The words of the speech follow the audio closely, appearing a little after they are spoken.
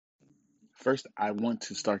First, I want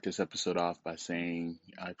to start this episode off by saying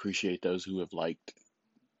I appreciate those who have liked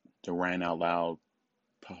the Ryan Out Loud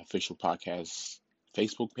official podcast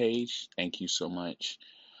Facebook page. Thank you so much.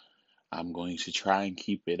 I'm going to try and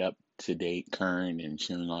keep it up to date, current, and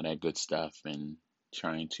sharing all that good stuff and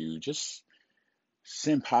trying to just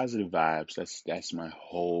send positive vibes. That's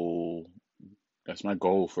my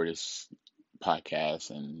goal for this podcast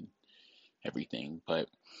and everything. But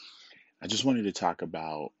I just wanted to talk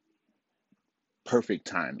about perfect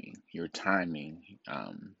timing, your timing.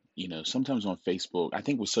 Sometimes on Facebook, I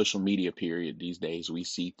think with social media, period, these days, we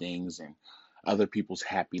see things and other people's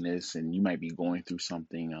happiness, and you might be going through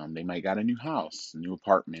something. They might got a new house, a new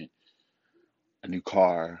apartment, a new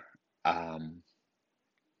car, um,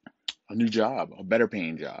 a new job, a better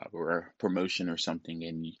paying job, or a promotion or something,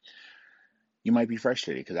 and you might be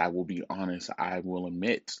frustrated because I will be honest, I will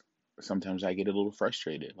admit, sometimes I get a little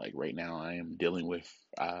frustrated. Like right now, I am dealing with,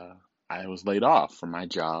 I was laid off from my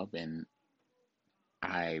job, and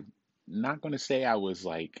I'm not going to say I was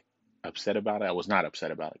like upset about it. I was not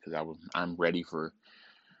upset about it because I'm ready for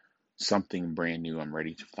something brand new. I'm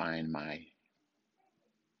ready to find my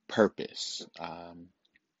purpose, and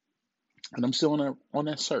I'm still on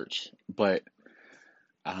that search. But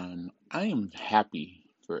I am happy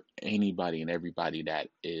for anybody and everybody that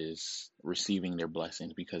is receiving their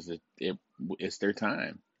blessings because it's their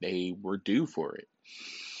time. They were due for it.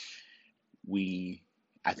 We,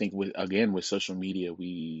 I think, with social media,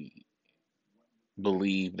 we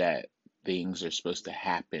believe that things are supposed to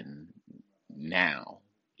happen now.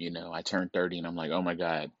 I turned 30 and I'm like, oh my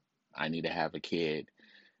God, I need to have a kid.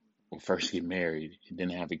 Well, first get married, then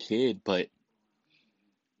have a kid, but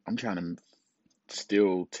I'm trying to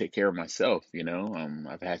still take care of myself.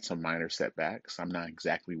 I've had some minor setbacks. I'm not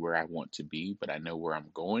exactly where I want to be, but I know where I'm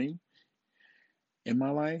going in my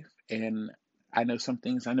life. And I know some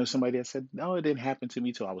things. I know somebody that said, no, it didn't happen to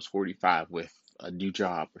me till I was 45 with a new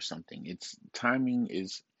job or something. It's timing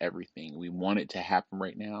is everything. We want it to happen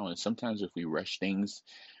right now. And sometimes if we rush things,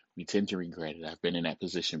 we tend to regret it. I've been in that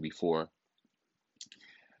position before.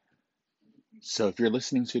 So if you're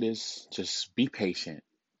listening to this, just be patient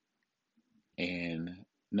and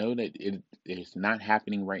know that it's not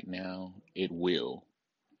happening right now. It will.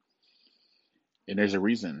 And there's a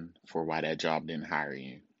reason for why that job didn't hire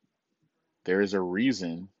you. There is a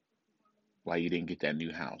reason why you didn't get that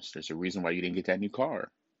new house. There's a reason why you didn't get that new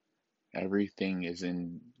car. Everything is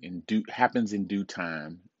in due happens in due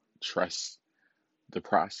time. Trust the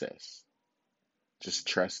process. Just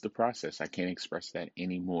trust the process. I can't express that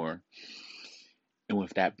anymore. And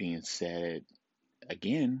with that being said,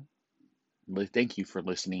 again, thank you for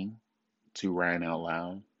listening to Ryan Out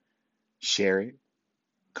Loud. Share it,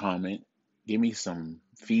 comment, give me some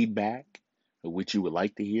feedback of what you would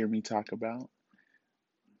like to hear me talk about.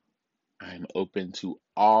 I'm open to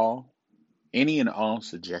any and all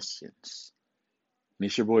suggestions. And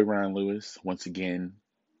it's your boy Ryan Lewis once again,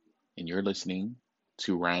 and you're listening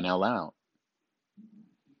to Ryan Out Loud.